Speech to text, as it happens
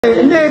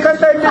Hindi,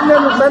 kantayin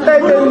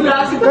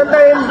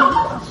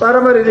para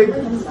marinig.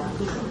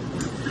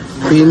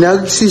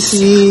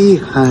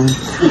 Pinagsisihan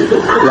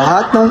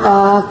lahat ng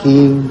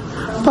aking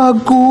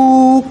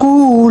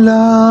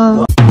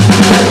pagkukulang.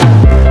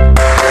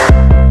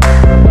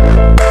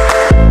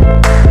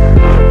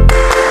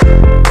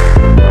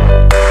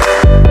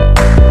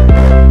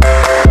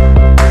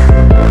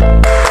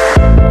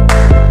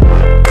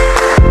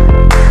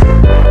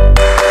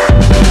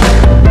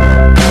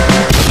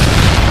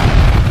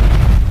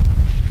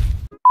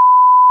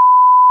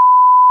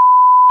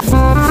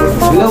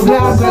 Hello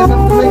vlog,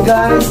 welcome to my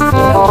guys.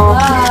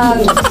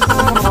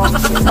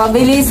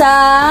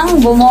 Pabilisang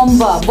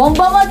bumomba.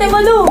 Bomba mo,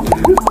 Malu!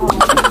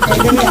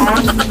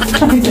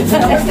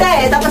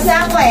 Tapos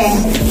na ako eh.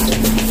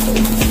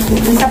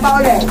 Isa pa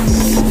ulit.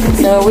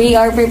 So we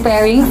are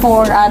preparing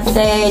for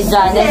Ate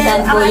Janet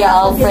and Kuya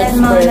Alfred's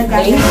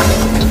birthday.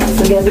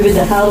 Together with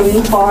the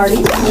Halloween party.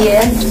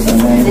 Yes.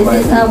 This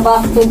is a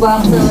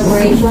back-to-back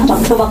celebration.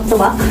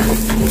 Back-to-back.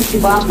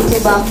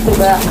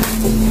 Back-to-back.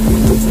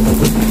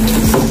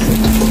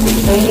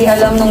 So, hindi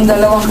alam nung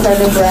dalawang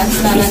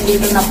celebrants na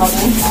nandito na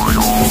kami.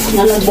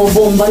 Na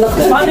nagbobomba na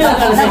kami. Paano yung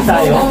nakalasing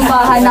tayo?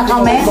 Nagbombahan na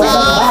kami.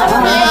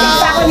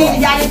 Nakita ko ni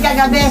Janet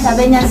kagabi.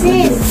 Sabi niya,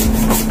 sis.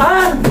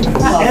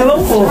 Ewan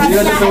ko.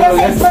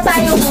 Naka-LS pa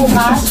tayo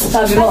bukas.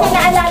 Kasi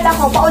naalala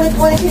ko,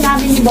 paulit-ulit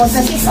sinabi ni boss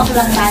na 6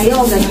 o'clock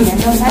tayo. Ganyan.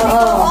 Sabi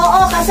ko,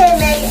 oo, kasi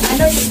may,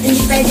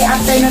 hindi pwede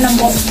afternoon ng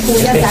boss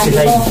kuya.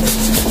 Sabi ko.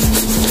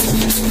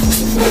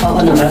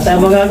 Oo na. Wala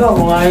tayong magagawa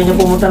kung ayaw niyo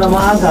pumunta na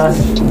maagas.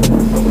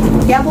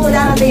 Kaya po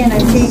wala natin yan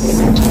nag-shake.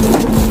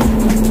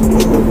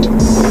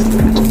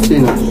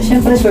 Sino?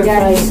 Siyempre,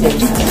 surprise.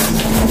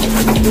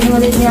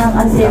 Inulit niya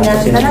kasi na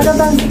talaga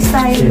bang 6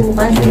 tayo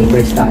bukas?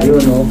 Surprise tayo,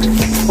 no?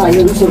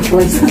 Tayo ng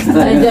surprise.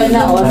 Nandyan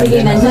na, o.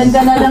 Sige, nandyan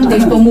ka na lang din.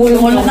 Tumulong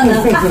mo lang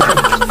na.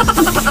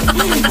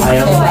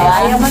 Ayaw mo.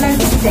 Ayaw mo ng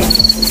 6 eh.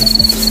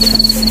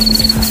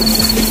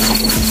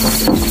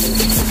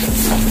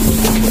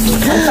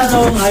 Ang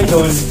tanong,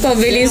 idol.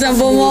 Pabilis ang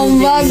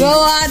bumomba. Go,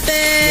 ate!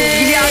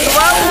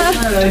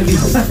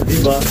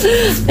 Diba?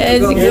 Eh,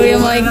 si Kuya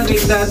Mike.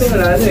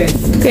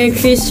 Kay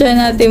Christian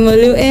natin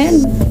Malu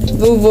and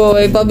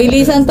Buboy.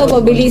 Pabilisan to,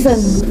 pabilisan.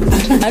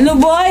 Ano,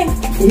 boy?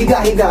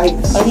 Higa.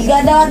 Higa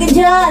daw atin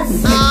dyan.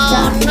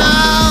 Oh, no!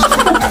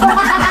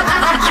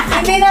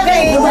 Hindi na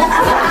kayo.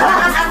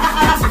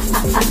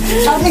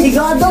 Sabi,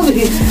 higa daw.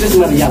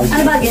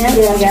 Ano ba,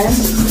 ganyan?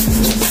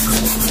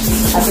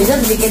 Ate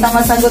dyan, di kita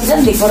masagot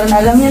dyan. Di ko rin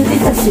alam yan,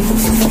 tita.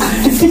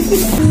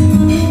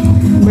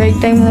 Break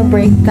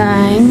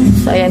time.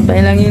 So, ayan pa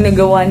lang yung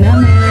nagawa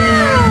namin.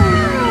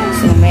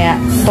 So,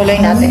 maya, tuloy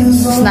natin.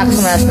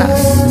 Snacks.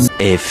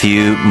 A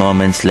few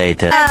moments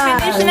later.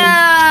 Finish na!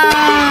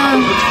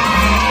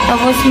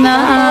 Tapos na!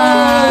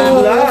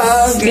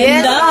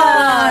 Yes!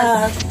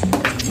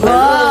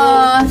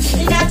 Boss!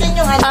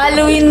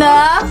 Halloween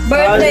na!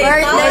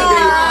 Birthday na!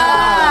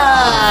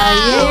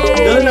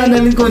 Doon,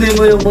 nanalin ko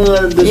mo yung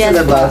mga doon sa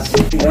labas.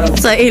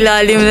 Sa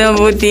ilalim ng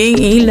buting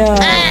ilaw.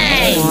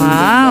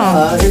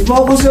 Wow!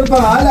 I-focus yung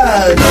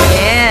pangalan.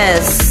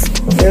 Yes!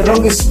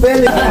 Wrong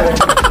spelling.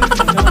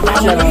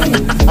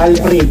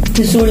 Alfred.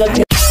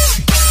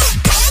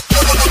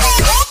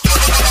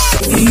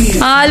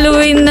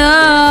 Halloween na!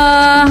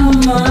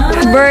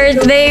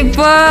 Birthday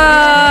pa!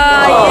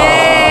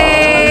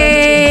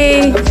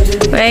 Yay!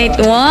 Wait,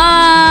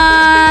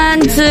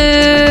 1,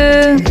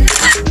 2.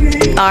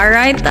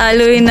 Alright,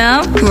 Halloween na.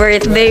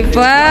 Birthday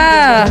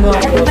pa!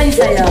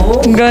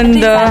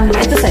 Ganda.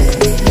 Ito sa'yo.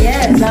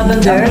 Yes.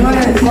 Lavender.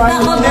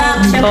 Ako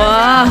black.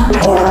 Wow!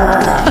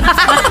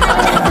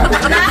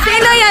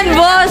 Sino yan,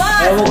 boss?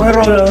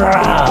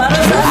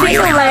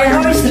 Sino ba yan?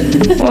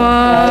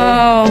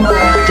 Wow!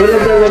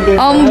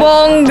 Ang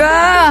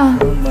bongga!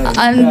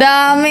 Ang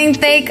daming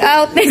take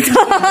out nito.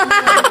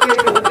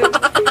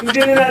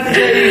 Hindi na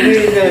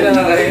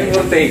natin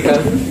take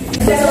out.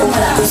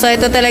 So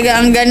ito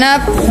talaga ang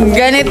ganap.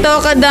 Ganito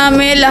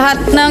kadami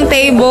lahat ng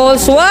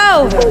tables.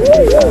 Wow!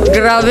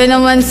 Grabe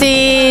naman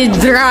si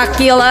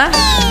Dracula.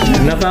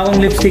 Wala pa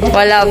akong lipstick.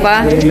 Wala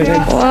pa?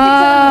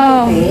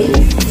 Wow!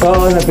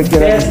 Oo,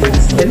 napicturean.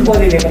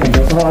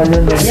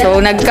 So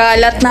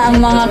nagkalat na ang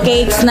mga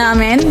cakes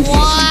namin.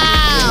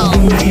 Wow!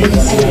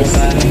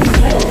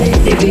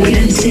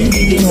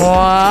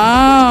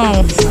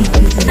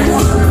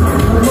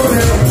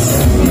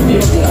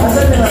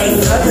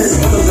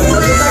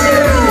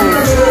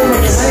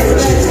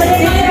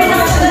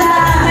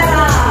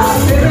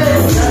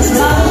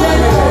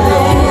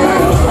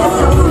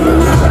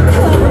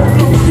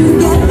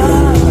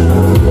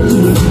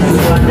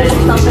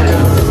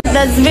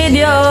 That's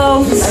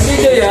video.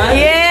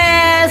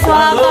 Yes,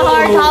 mga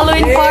ka-heart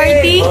Halloween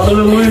party.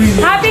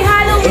 Happy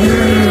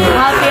Halloween!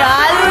 Happy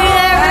Halloween,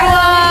 everyone!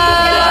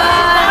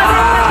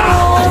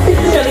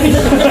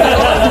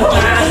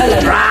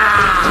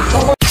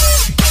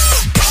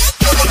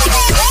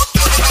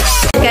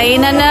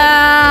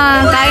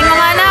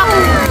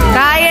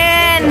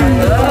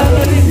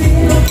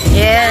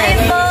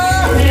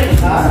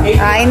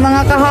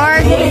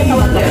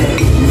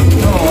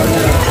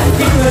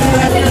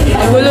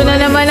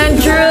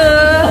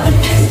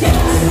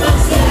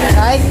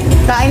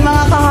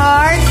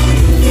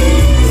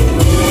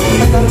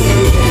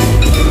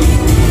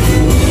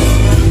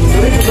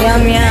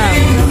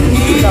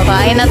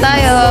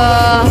 tayo.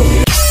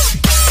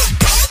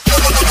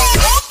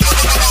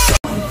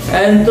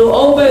 And to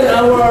open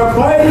our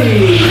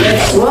party,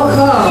 let's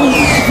welcome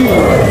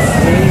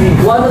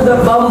one of the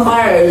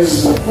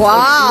vampires.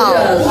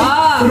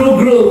 Wow. True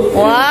group.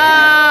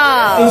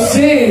 Wow. To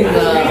sing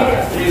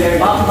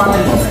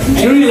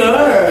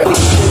Thriller.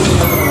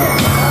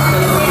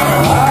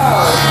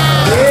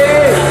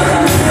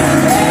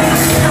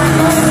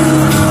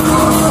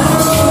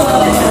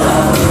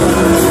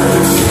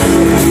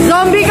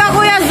 Zombie ka,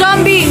 kuya,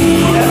 zombie.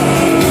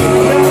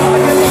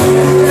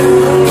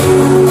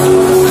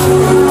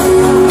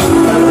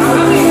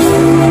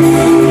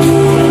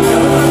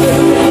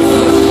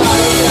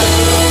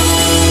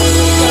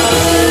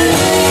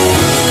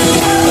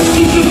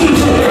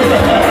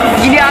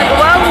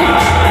 Ginagawa mo.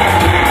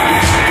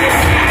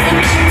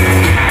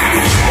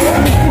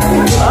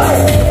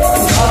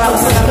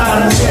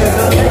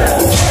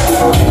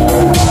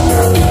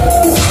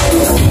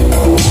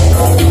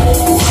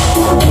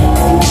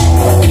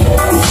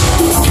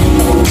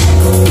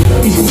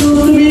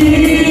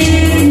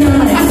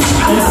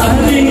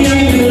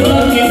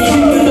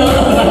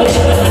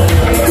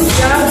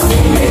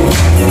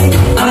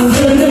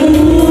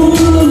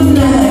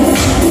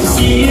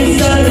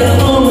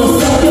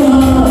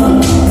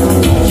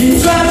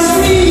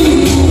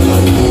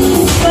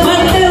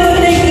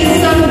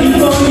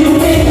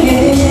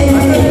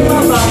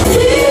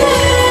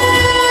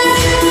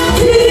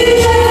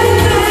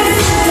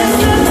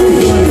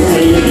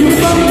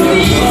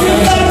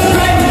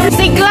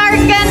 Si Clark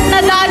Kent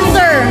na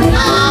dancer.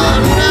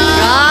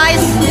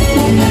 Guys,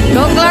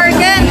 go Clark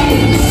Kent.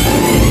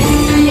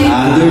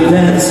 Other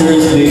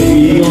dancers may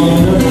be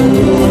on the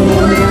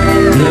floor,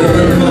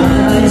 their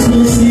eyes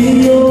will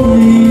see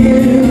only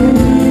you.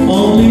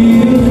 Only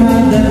you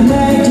have that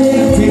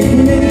magic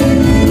technique.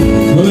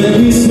 When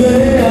we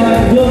swear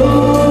I go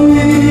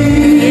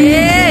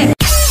Yeah.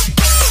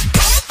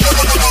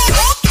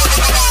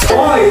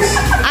 Boys,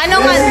 Ano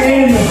nga? dressed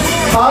in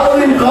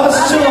Halloween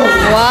costume.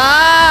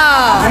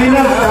 Wow. Ay,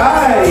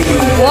 nag-try.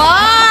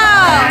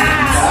 Wow.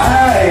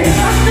 Ay.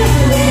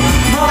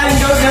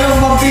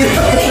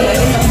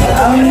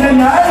 Ang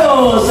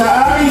nanalo sa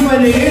aking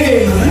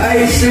paningin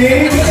ay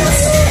si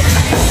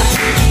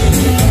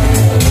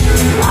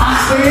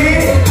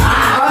Alfred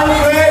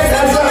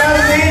at saka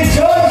si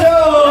Jojo.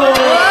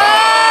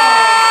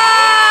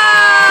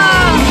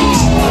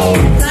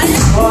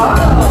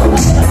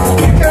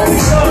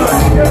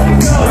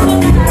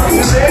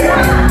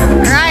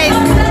 Right.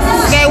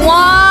 Okay, 1,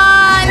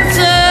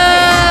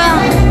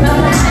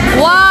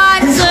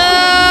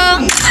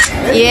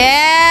 2.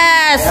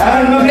 Yes.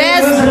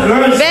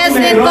 Best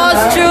in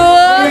costume.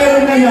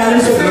 Ang nanalo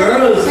sa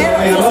girls.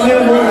 Ay, okay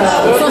muna.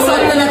 Susot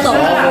ko na to.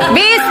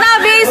 Bis na,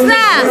 bis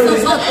na.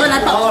 Susot ko na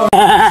to.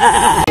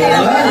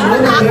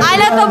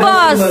 Ano to,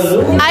 boss?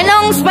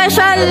 Anong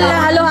special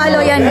halo-halo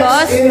yan,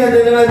 boss? In ano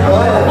naman po?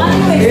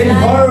 In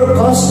horror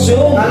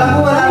costume. Alam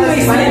ko wala na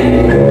si Ayan,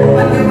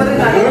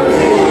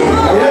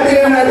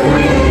 tingnan natin.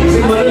 Si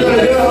Malo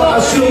talaga,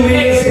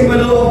 assuming si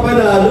Malo ang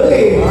panalo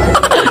eh.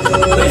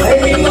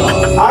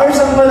 Ours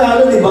ang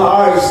panalo, di ba?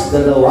 Ours.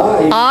 Dalawa.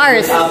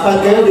 Ours. Apat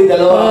kayo, di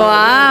dalawa.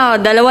 Wow,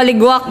 dalawa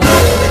ligwak.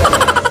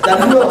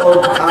 Tatlo o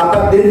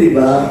apat din, di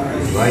ba?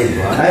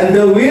 And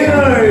the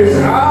winners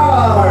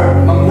are...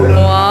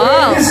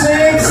 Wow.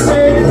 36,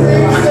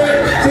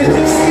 36,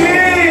 36.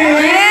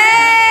 Yay!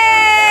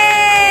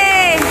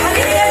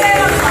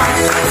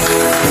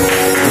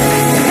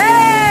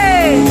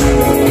 Hey!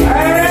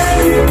 And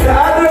the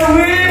other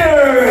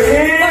winner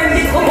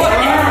is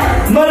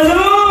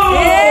Malu!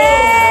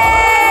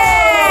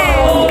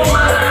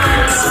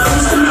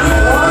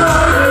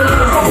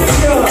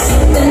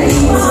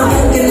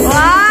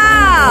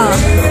 Wow!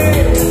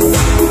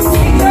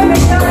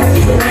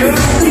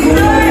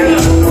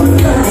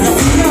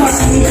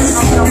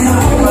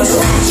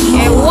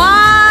 Okay,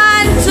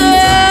 1,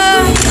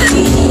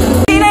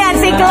 2. Sino yan?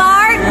 Si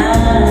Clark?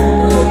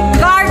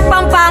 Clark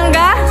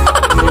Pampanga?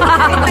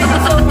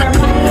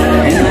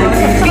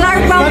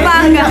 Clark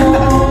Pampanga.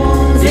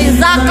 Si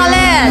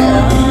Zakalel.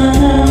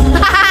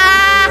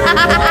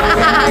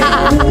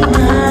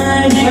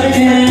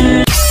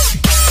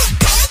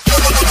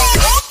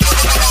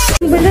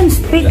 Balance,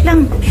 wait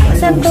lang.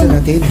 Saan to?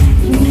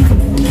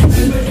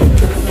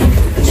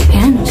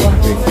 Ayan.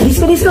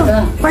 Disco, disco.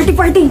 Party,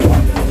 party.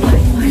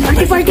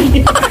 Party, party.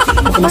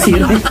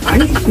 Masira.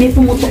 Ay, may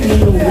pumutok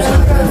yung lubo sa...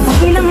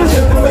 Okay lang.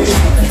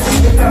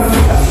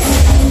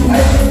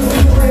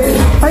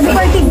 Party,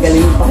 party.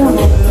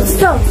 Let's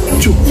go.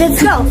 Let's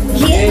go.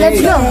 Let's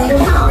go.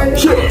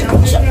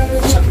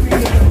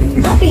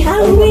 Happy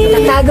Halloween.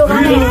 Tatago ka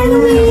na.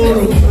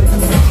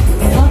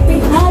 Happy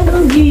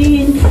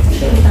Halloween.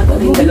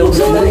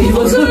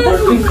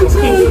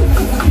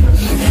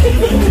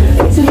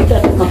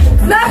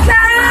 Nasa!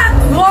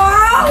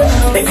 Wow!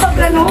 Tiktok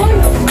ka nun.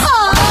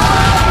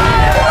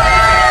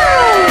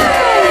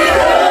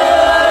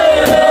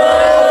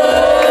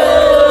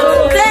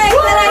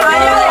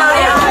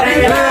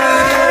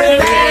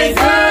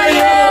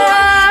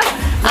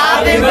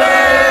 Happy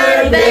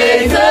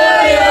birthday to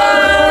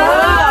you.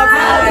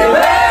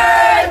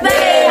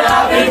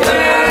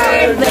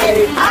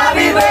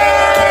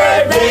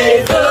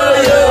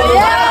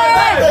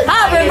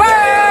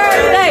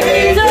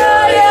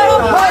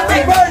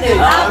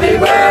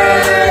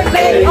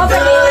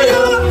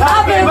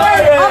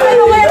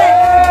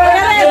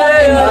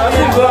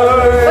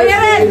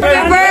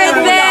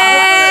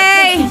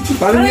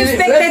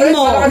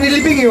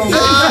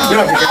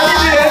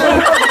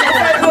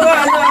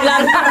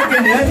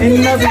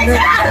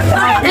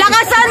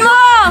 Lakasan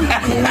mo!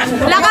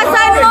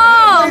 Lakasan mo!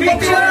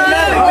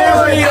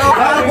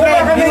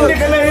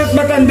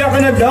 Matanda ka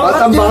na daw?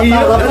 Ano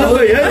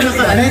ba yan?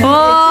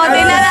 Oh,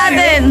 tingnan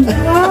natin.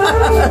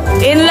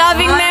 In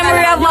loving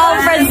memory of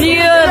Alfred's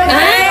youth.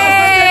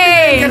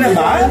 Hey! Hindi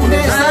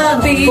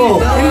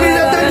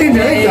na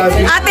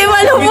 39. Ate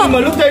Malu mo.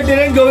 Malu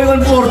 39 gawin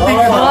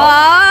 140.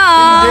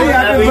 Wow!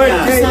 Happy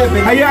birthday.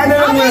 Hayaan na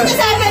lang.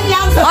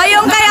 O,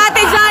 yung kay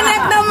Ate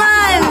Janet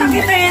naman.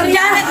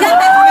 Janet na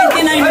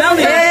 29 lang.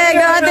 Eh,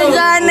 kay Ate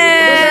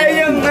Janet.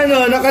 Yung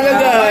ano,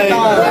 nakalagay.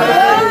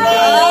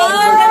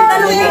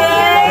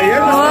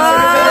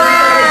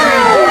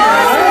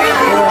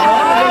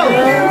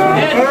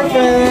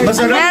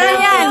 Meron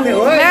yan.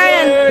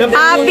 Meron.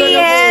 Happy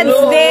Heads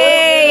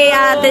Day,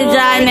 Ate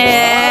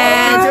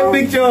Janet.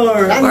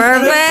 Picture.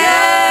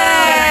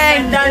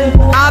 Perfect.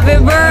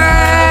 Happy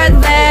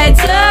birthday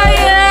to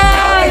you.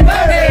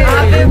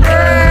 Happy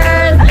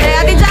birthday,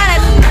 Ate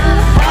Janet.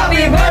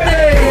 Happy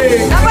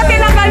birthday. Dapat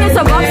tinanggal nyo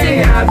sa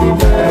boxing.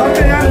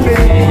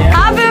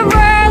 Happy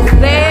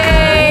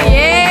birthday.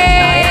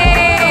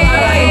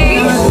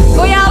 Yay.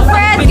 Kuya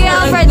Alfred.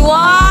 Kuya Alfred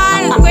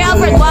 1. Kuya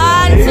Alfred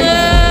 1,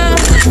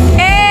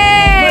 2.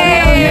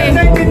 Hey.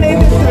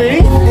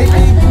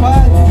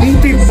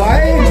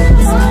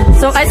 85.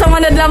 So, kay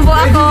sumunod lang po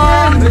ako.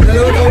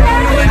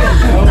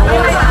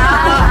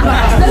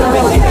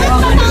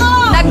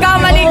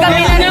 Nagkamali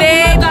kami ng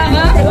date.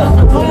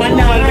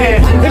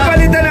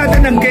 Ipalitan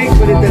natin ng cake.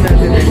 Palitan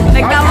natin.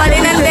 Nagkamali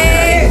ng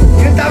date.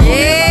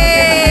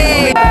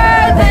 Yay!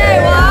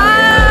 Birthday,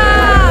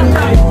 wow!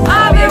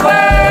 Happy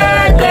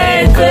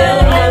birthday to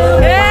you.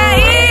 Eh,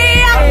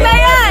 iiyak na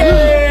yan!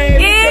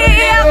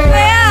 Iiyak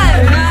na yan!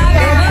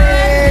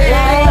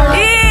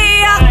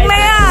 Iiyak na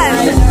yan!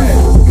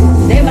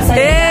 Eh,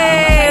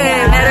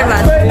 meron ba?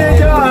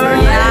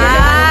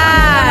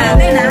 Yan!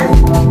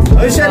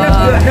 Ay, siya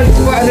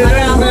nagkuha na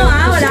lang.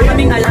 Wala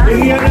kaming alam.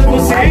 Iyan ang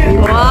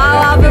musin.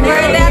 Wow, happy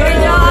birthday, Ate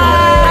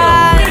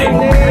John!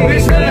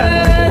 Wish na lang.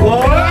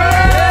 Wow!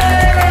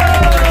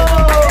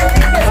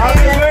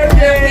 Happy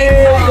birthday!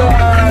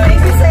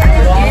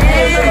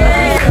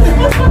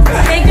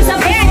 Thank you sa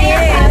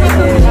birthday.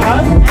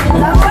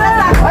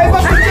 Ay,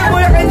 bakit siya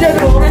muna kayo dyan,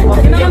 oh?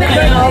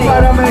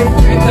 Para may...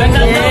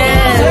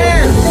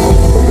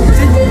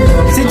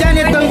 Si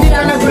Janet daw hindi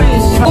na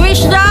nag-wish.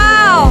 Wish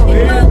daw!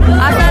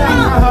 Asan?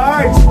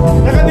 Hearts.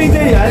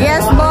 Nakabigay yan?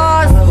 Yes,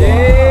 boss!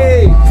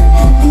 Yay!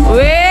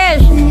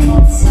 Wish!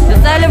 The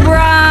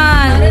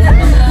celebrant!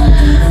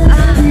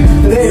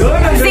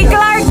 Si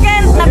Clark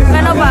Kent,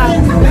 ano ba?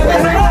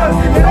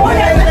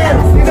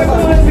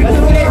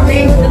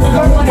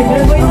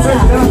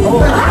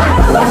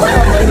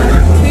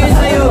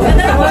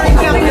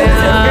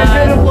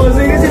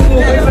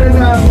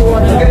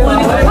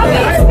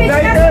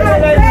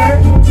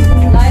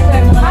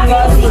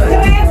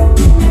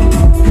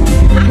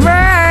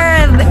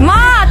 Bird!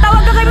 Ma!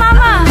 Tawag ka kay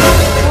mama!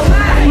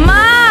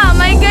 Ma!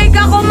 May cake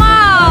ako, ma!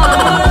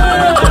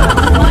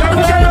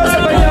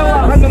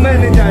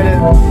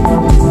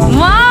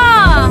 Ma!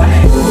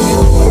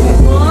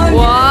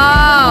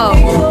 Wow!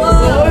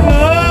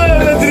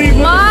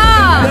 Ma!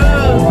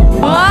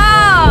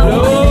 Wow!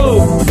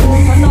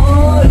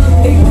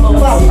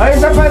 Ay,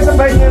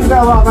 sabay niyo yung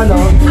hawakan, no?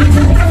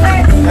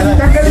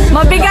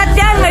 Mabigat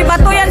yan! May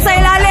bato yan sa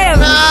ilalim!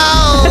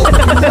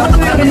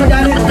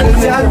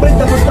 Si Albert,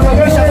 tapos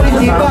tumagay siya,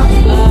 hindi pa.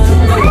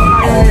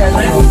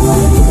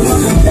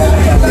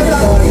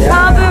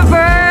 Happy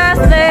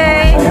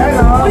birthday!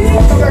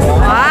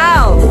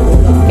 Wow!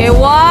 Okay, 1,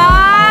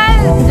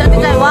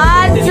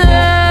 1, 2.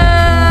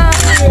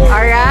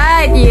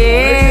 Alright,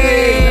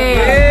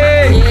 yay!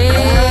 Yay!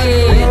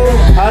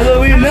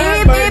 Halloween na!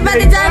 Hip, hip,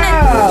 Ate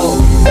Janet!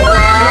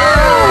 Wow!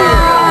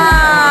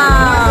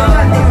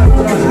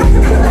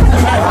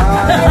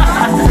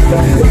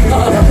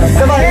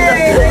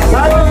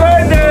 Happy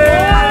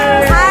birthday!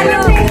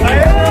 Halo!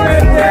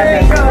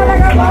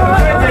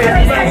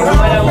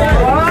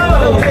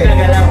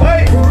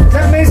 Hoy!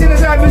 Saan may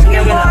sinasabi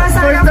siya? First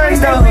time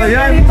daw.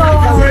 Yan.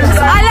 First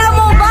time.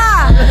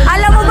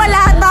 Alam mo ba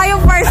lahat tayo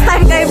first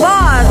time kay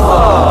boss?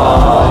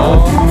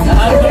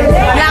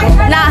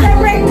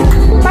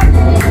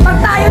 Pag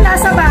tayo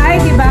nasa bahay,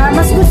 di ba?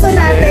 Mas gusto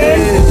natin,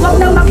 wag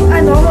na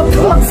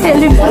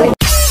mag-celebrate.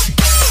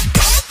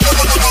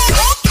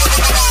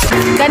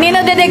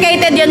 Kanino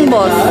dedicated yan,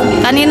 boss?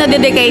 Kanino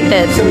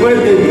dedicated? Sa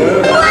birthday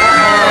girl.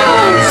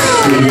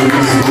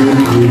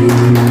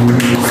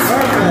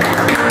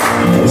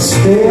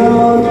 Stay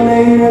out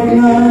late at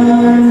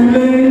night,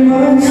 play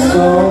my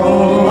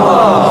song.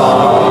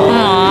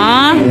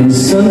 Aww. And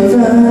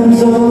sometimes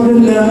all the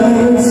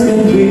nights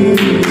can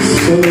be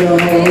so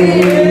long.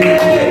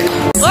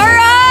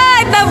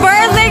 Alright, the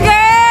birthday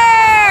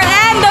girl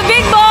and the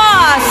big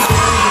boss.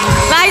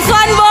 Nice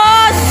one,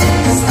 boss.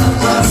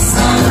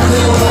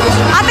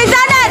 Ate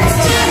Janet!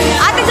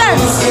 Ate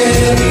Janet!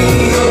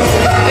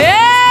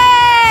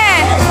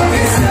 Yeah!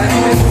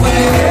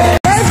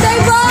 Birthday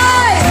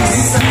boy!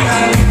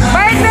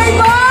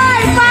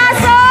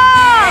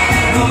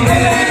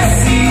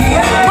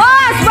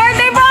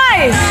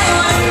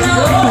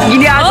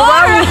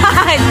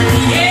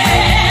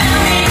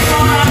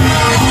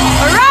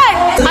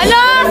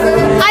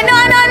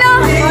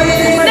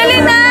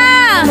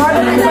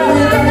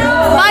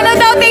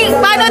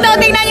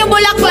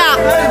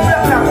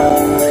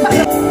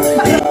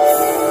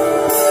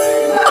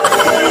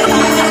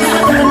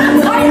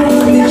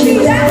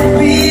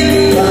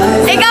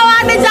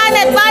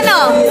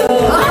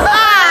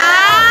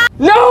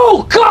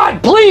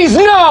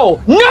 No!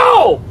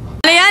 No!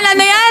 Ano yan?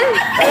 Ano yan?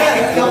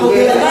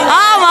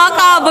 Ah, mga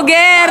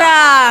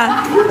kabugera.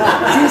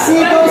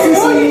 Sisi, go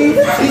sisi.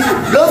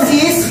 Go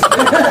sis.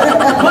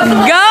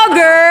 Go,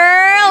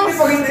 girls!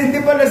 Hindi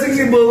pa lasing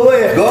si Bobo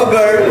eh. Go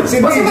girl. Si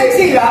Mike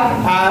sila?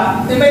 Ha?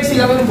 Si Mike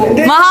sila ka po.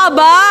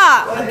 Mahaba.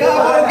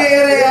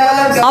 Kabugera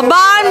yan.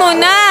 Abaan mo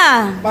na.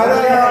 Para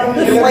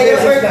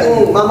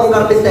Mamang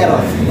Carpintero.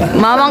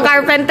 Mamang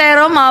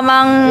Carpentero,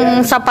 Mamang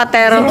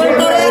Zapatero.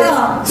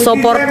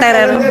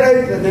 Soportero.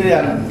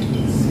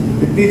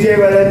 DJ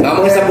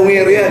Mamang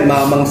Sabungero yan.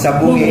 Mamang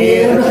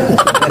Sabungero.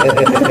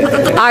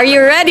 Are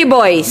you ready,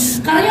 boys?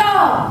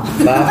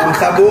 Mamang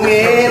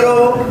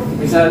Sabungero.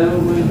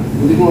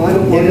 Hindi mo ano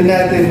po. Yan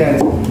natin yan.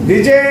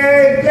 DJ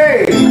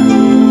Play!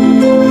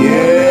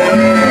 Yeah!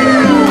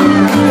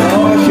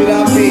 Oh,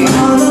 Shirapi.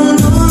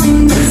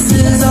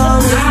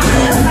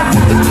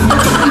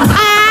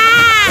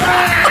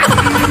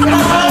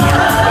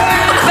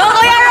 Go,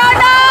 Kuya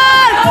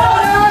Ronald!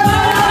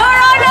 Go,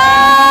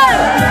 Ronald!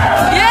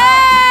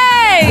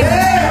 Yay!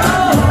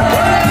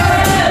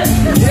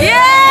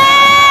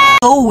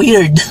 Yay! So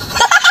weird.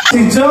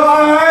 Si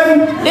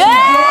John! Yay!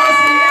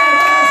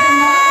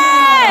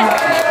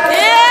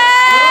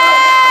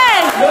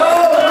 Yay!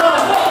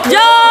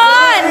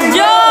 John!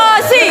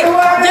 Josie!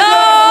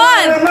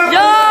 John!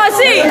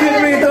 Josie!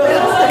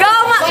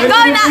 Go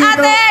na,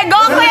 ate!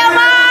 Go, Kuya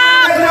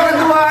Mac!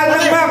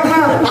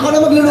 Ako na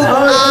magluluto.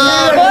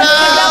 Boss,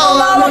 biglang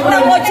umawak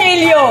ng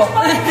kutsilyo.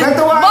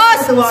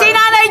 Boss, si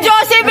Nanay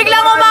Josie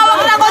biglang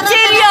umawak ng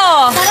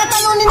kutsilyo.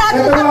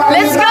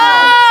 Let's go!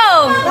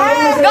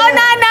 Go,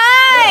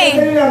 Nanay!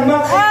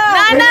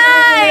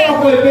 Nanay!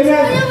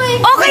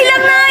 Okay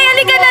lang, Nay.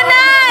 Halika,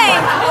 Nanay!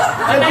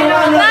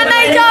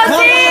 Nanay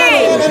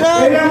Josie!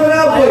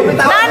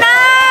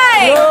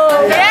 Nanay!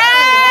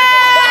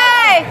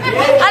 Yay!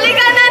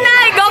 Halika,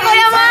 Nanay! Go,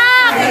 Kuya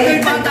Mac!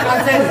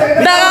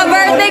 The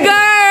birthday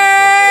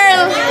girl!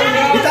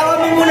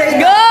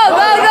 Go,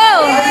 go, go!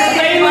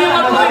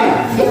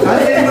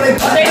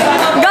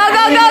 Go,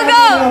 go, go,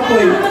 go!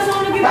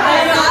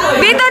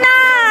 Dito na,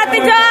 Ate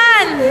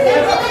John!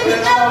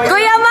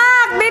 Kuya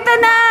Mac, dito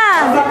na!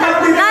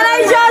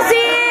 Nanay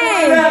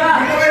Josie!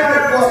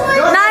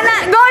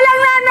 Nanay, go lang,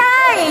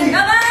 Nanay!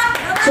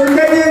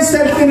 Sundan yung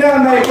step nila,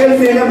 Michael,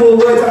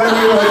 pinabuboy sa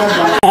kanila na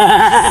ba?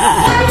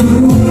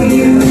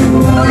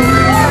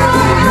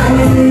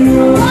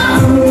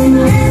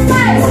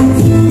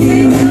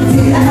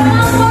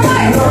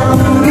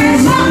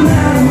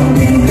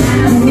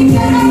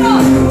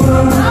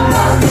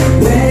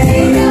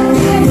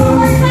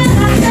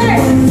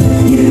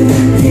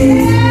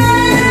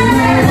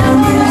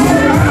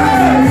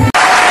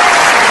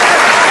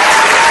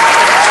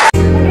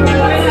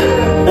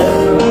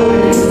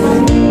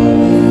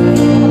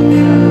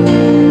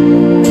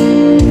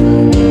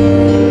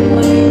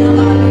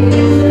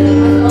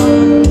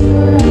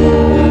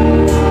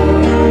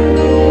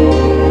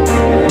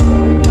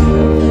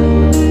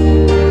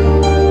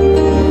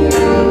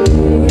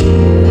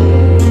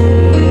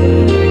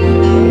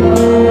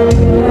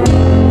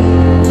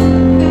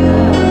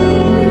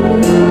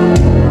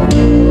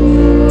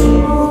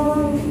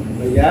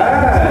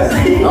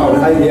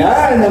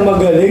 Ayan, ang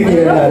magaling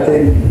yun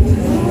natin.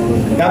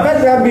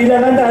 Dapat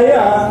bilangan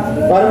tayo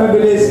para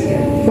mabilis.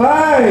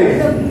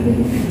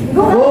 5,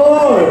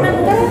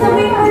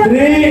 4,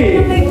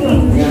 3,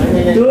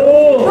 2,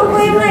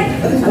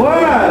 1.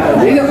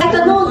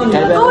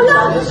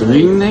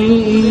 Tuwing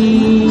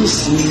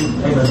naiisip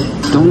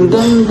itong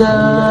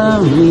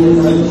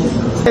damdamin.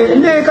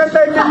 Hindi,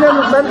 kantayin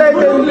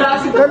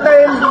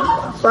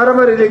para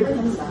marinig.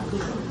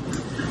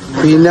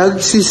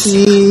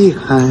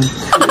 Pinagsisihan,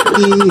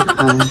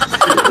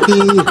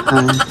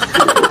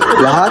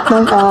 lahat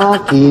ng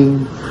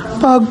aking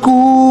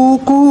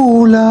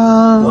pagkukulang.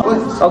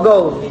 Oh,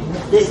 go.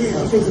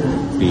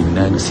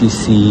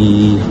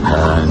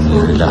 Pinagsisihan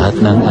lahat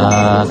ng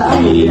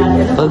aking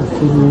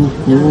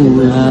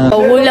pagkukulang.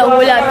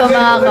 Hula-hula ito,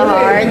 mga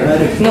ka-heart.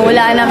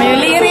 Nuhulaan namin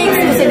yung lyrics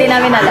kasi di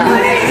namin alam.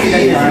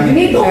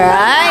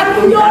 Alright?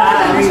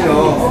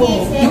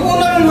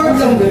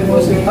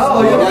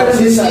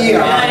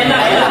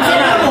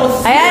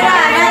 Ayan na,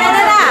 ayan na.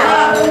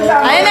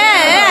 Ayan na,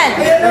 ayan.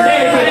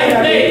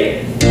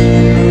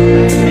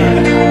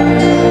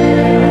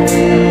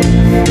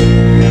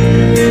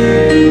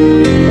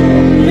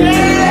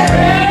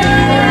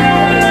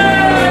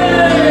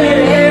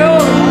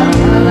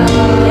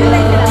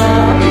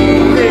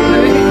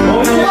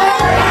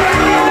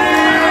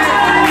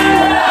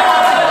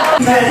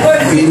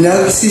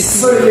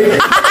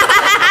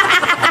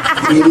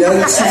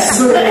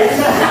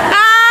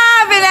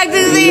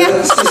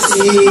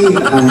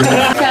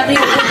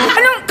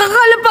 Anong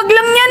kakalapag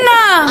lang yan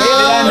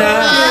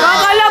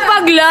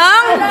kakalapag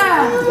lang?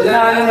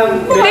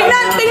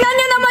 Tingnan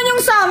nyo naman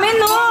yung sa amin,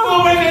 no?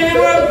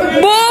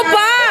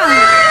 Bopa!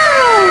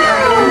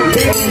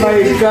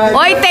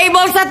 Oy,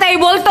 table sa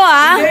table to,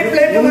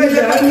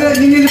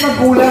 Hindi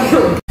pagkulang.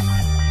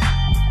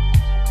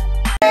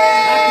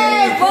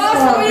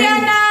 Boss, uwi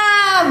na!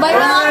 Bye,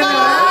 mga ka!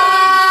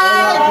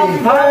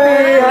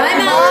 Happy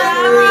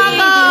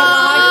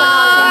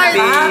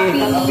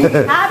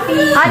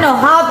Happy. Ano?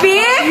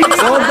 Happy?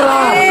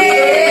 Sobra!